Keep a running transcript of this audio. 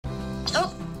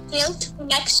Hail to the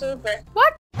next server.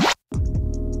 What?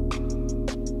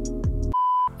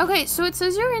 Okay, so it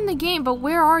says you're in the game, but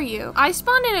where are you? I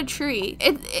spawned in a tree.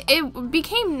 It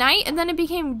became night and then it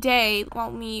became day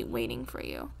while me waiting for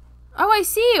you. Oh, I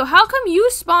see you. How come you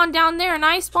spawn down there and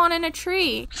I spawn in a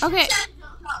tree? Okay.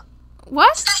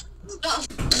 What?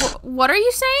 What are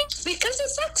you saying? Because of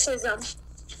sexism.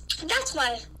 That's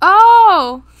why.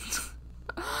 Oh.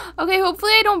 Okay,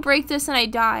 hopefully I don't break this and I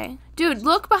die. Dude,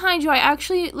 look behind you. I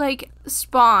actually, like,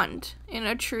 spawned in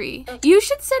a tree. You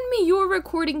should send me your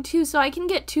recording, too, so I can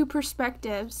get two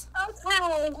perspectives.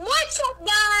 Okay. What's up,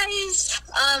 guys?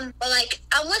 I'm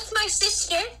with my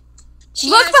sister.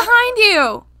 Look behind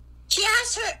you. She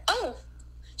has her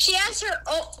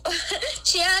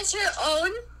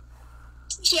own.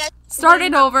 Start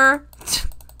it over.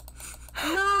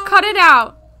 No. Cut it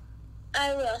out.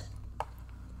 I will.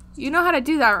 You know how to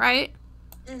do that, right?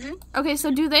 Mm-hmm. Okay, so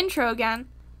do the intro again.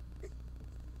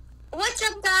 What's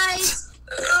up, guys?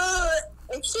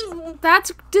 Excuse me.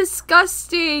 That's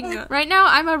disgusting. Right now,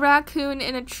 I'm a raccoon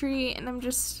in a tree, and I'm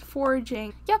just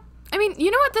foraging. Yep. I mean, you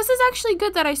know what? This is actually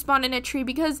good that I spawned in a tree,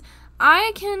 because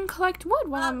I can collect wood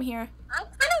while I'm here. I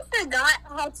kind of forgot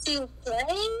how to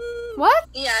play. What?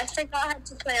 Yeah, I forgot how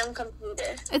to play on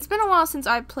computer. It's been a while since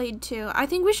I played, too. I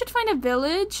think we should find a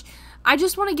village. I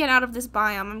just want to get out of this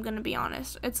biome, I'm going to be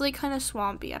honest. It's, like, kind of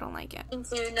swampy. I don't like it.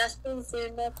 Nothing. I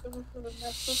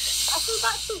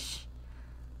forgot to...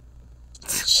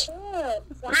 Chill.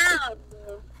 Wow,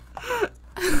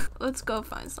 dude. Let's go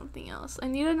find something else. I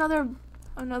need another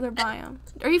biome.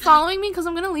 Are you following me? Because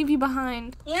I'm going to leave you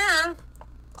behind. Yeah.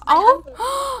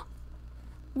 Oh!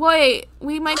 Wait,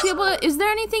 we might be able to... Is there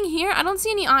anything here? I don't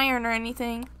see any iron or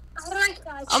anything. Oh my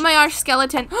gosh. Oh my gosh,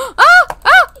 skeleton. Ah!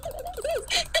 Ah!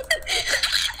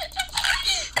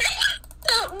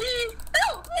 Help me.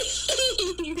 Help me.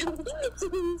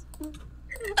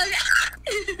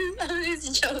 It was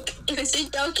a joke. It was a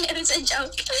joke. It was a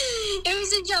joke. It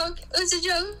was a joke. It was a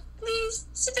joke. Please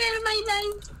spare my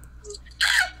life.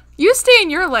 You stay in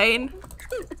your lane.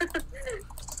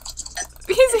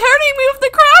 He's hurting me with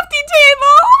the crafting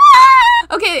table.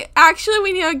 Okay, actually,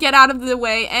 we need to get out of the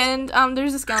way. And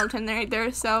there's a skeleton right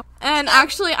there. So, and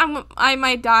actually, I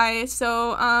might die.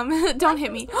 So, don't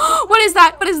hit me. What is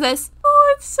that? What is this?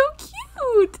 Oh, it's so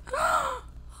cute.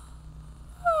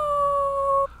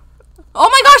 Oh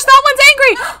my gosh, that one's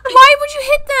angry. Why would you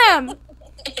hit them?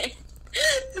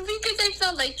 Because I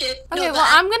felt like it. Okay, No, well,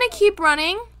 I'm gonna keep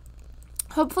running.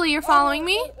 Hopefully, you're following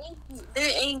me.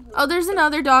 They're angry. Oh, there's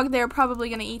another dog there probably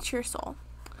gonna eat your soul.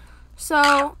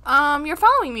 So, you're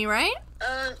following me, right?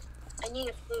 I need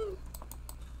a food.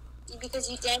 Because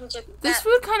you damaged it. This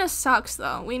food kind of sucks,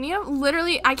 though. We need to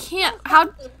literally, I can't, how,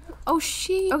 oh,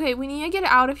 okay, we need to get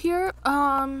out of here.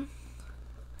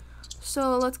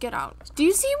 So let's get out. Do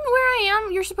you see where I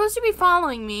am? You're supposed to be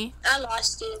following me. I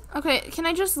lost you. Okay, can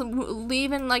I just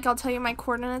leave and, like, I'll tell you my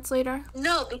coordinates later?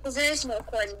 No, because there is no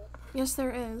coordinate. Yes,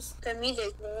 there is. For me,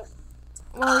 there's no.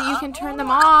 Well, you can turn them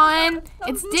on.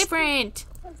 It's different.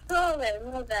 Controller,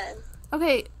 well then.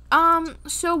 Okay,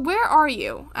 so where are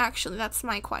you? Actually, that's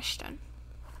my question.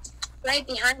 Right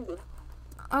behind you.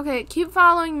 Okay, keep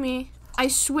following me. I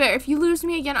swear, if you lose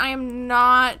me again, I am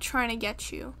not trying to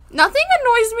get you. Nothing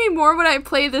annoys me more when I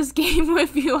play this game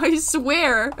with you, I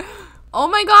swear. Oh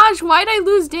my gosh, why'd I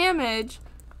lose damage?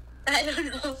 I don't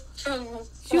know.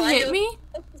 Did you hit me?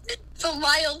 From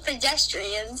wild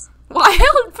pedestrians.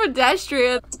 Wild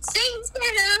pedestrians? Sing,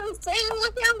 sing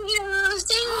with your heroes,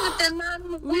 sing with the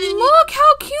mommy. Look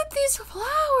how cute these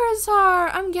flowers are.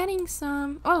 I'm getting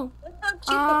some. Oh, Look how cute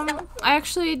the flowers are. I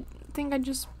actually think I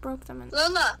just broke them.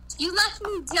 Lola, you left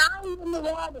me dying in the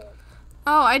water.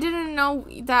 Oh, I didn't know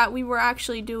that we were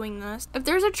actually doing this. If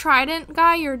there's a trident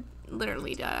guy, you're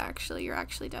literally dead, actually. You're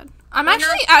actually dead. I'm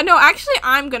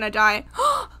I'm gonna die.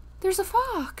 There's a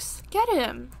fox. Get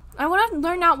him. I want to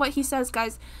learn out what he says,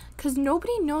 guys, because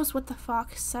nobody knows what the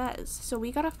fox says. So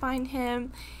we gotta find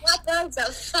him. What does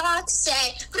the fox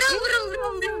say?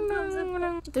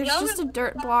 There's just a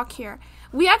dirt block here.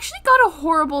 We actually got a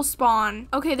horrible spawn.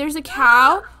 Okay, there's a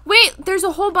cow. Wait, there's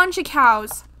a whole bunch of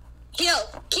cows. Kill.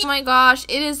 Oh my gosh,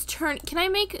 it is turn. Can I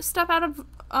make stuff out of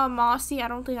mossy? I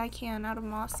don't think I can out of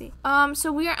mossy.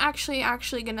 So we are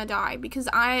actually gonna die because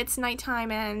it's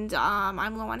nighttime and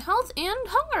I'm low on health and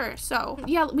hunger. So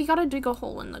yeah, we gotta dig a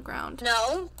hole in the ground.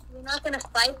 No, you're not gonna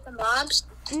fight the mobs.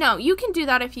 No, you can do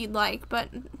that if you'd like, but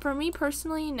for me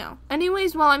personally, no.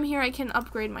 Anyways, while I'm here, I can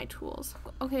upgrade my tools.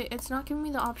 Okay, it's not giving me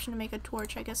the option to make a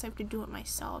torch. I guess I have to do it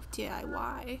myself,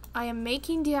 DIY. I am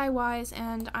making DIYs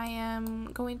and I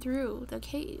am going through the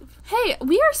cave. Hey,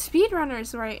 we are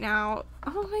speedrunners right now.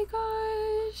 Oh my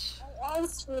gosh. I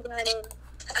house food on him.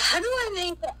 How do I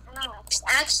make the axe?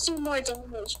 Axe do more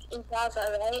damage in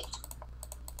Java, right?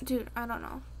 Dude, I don't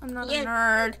know. I'm not a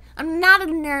nerd. I'm not a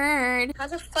nerd. How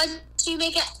the fuck do you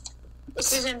make it?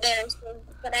 This is embarrassing,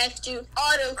 but I have to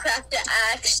auto-craft the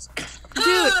axe.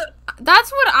 Dude,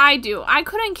 that's what I do. I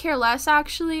couldn't care less,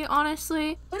 actually,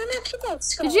 honestly. What did my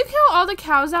pickaxe go? Did you kill all the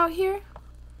cows out here?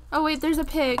 Oh, wait, there's a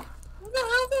pig. Where the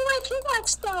hell did my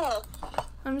pickaxe go?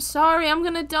 I'm sorry, I'm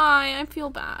gonna die. I feel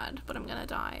bad, but I'm gonna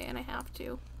die, and I have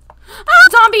to. Ah!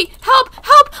 Zombie! Help!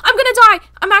 Help! I'm gonna die!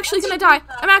 I'm actually gonna die.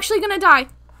 I'm actually gonna die.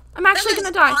 I'm actually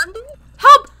gonna die.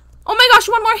 Help! Oh my gosh,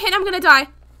 one more hit, I'm gonna die.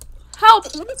 Help!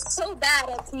 You're so bad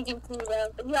at PvP,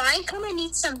 though. Yeah, I kind of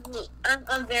need some meat.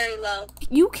 I'm very low.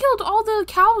 You killed all the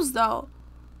cows, though.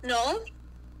 No?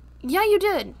 Yeah, you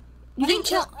did. You didn't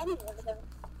kill any of them.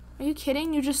 Are you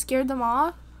kidding? You just scared them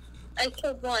off? I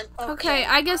killed one. Okay,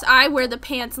 I guess I wear the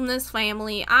pants in this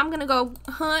family. I'm gonna go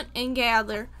hunt and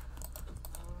gather.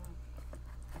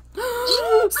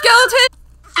 Skeleton!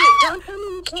 Dude, don't tell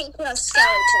me you can't kill a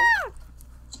skeleton.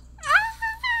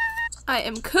 I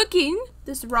am cooking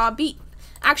this raw beef.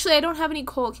 Actually, I don't have any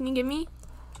coal. Can you give me?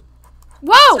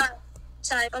 Whoa!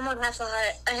 Sorry, I'm on half a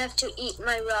heart. I have to eat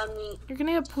my raw meat. You're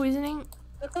gonna get poisoning.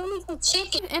 It's only for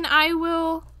chicken. And I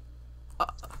will...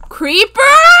 Creeper!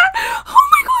 Oh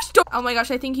my gosh! Don't... Oh my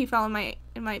gosh, I think he fell in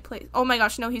my place. Oh my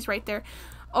gosh, no, he's right there.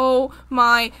 Oh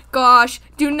my gosh.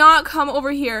 Do not come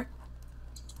over here.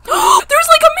 There's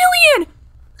like a million!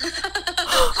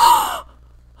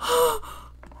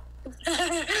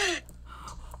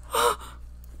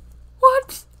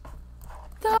 What?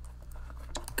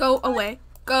 Go away.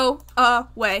 Go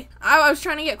away. I was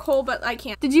trying to get coal, but I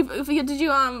can't. Did you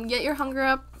get your hunger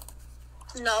up?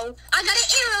 No. I got an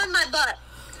arrow in my butt.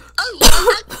 Oh yeah,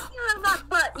 I got an arrow in my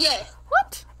butt. Yeah.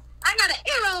 What? I got an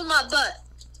arrow in my butt.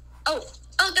 Oh,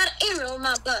 I got an arrow in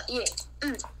my butt. Yeah.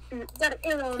 Got an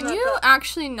arrow in my butt. Can you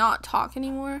actually not talk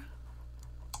anymore?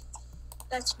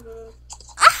 That's me.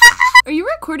 Are you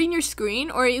recording your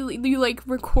screen, or are you like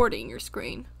recording your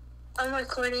screen? I'm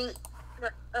recording.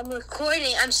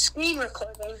 I'm screen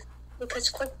recording because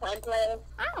QuickTime Player.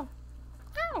 Ow.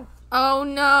 Ow. Oh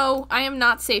no, I am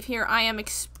not safe here. I am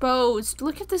exposed.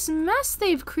 Look at this mess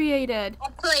they've created. I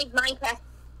played Minecraft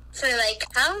for like,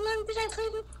 how long did I play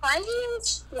it? 5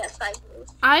 years? Yeah, 5 years.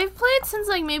 I've played since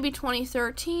like maybe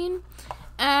 2013,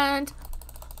 and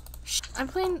I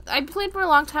played for a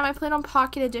long time. I played on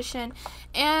Pocket Edition,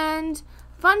 and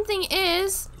fun thing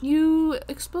is, you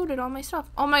exploded all my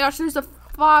stuff. Oh my gosh, there's a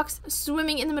fox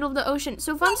swimming in the middle of the ocean.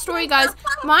 So fun story, guys.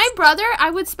 My brother, I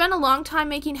would spend a long time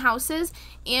making houses,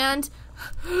 and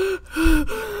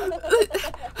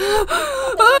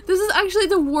this is actually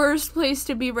the worst place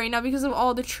to be right now because of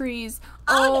all the trees.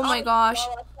 Oh my gosh.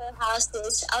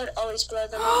 Houses. I would always blow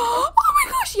them up. Oh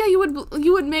my gosh, yeah, you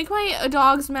would make my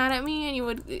dogs mad at me, and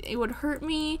it would hurt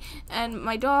me and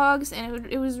my dogs, and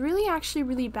it was really actually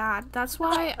really bad. That's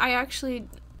why I actually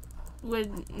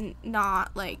would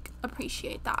not like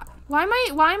appreciate that. Why am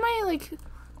I like,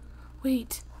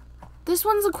 wait, this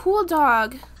one's a cool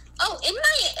dog. Oh, in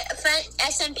my friend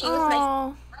SMP with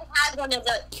I had one of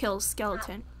the kill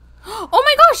skeleton. Oh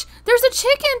my gosh, there's a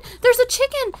chicken. There's a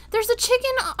chicken with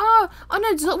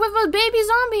a baby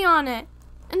zombie on it.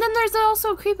 And then there's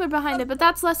also a creeper behind it, but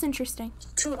that's less interesting.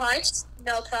 2 hearts,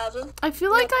 no problem. I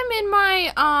feel like I'm in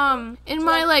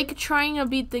my like trying to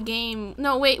beat the game.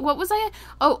 No, wait, what was I?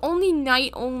 Oh, only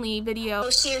night only video. Oh,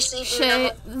 seriously?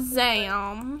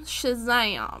 Shazam,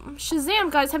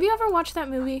 guys, have you ever watched that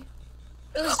movie?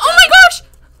 Oh my gosh!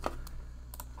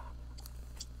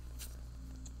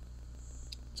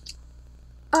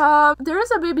 There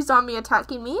is a baby zombie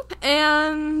attacking me,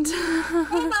 and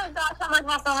oh my gosh, I'm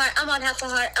on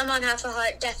half a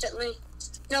heart, definitely.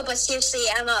 No, but seriously,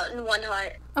 I'm out in 1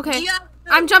 heart. Okay,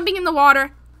 I'm jumping in the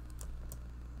water.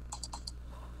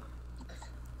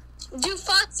 Do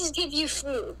foxes give you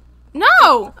food?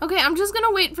 No! Okay, I'm just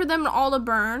gonna wait for them all to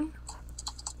burn.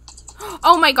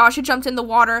 Oh my gosh, it jumped in the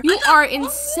water. You are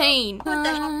insane.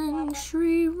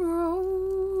 Country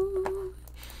road,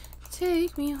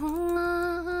 take me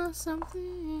home,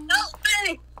 something. No,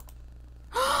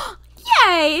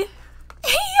 Yay! Yay!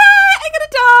 I got a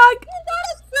dog! I got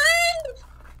a friend!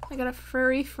 I got a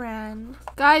furry friend.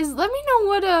 Guys, let me know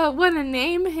what to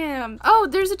name him. Oh,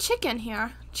 there's a chicken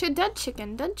here. Dead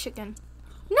chicken.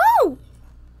 No!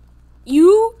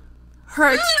 You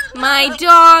hurt my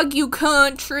dog, you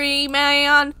country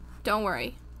man. Don't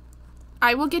worry.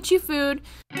 I will get you food.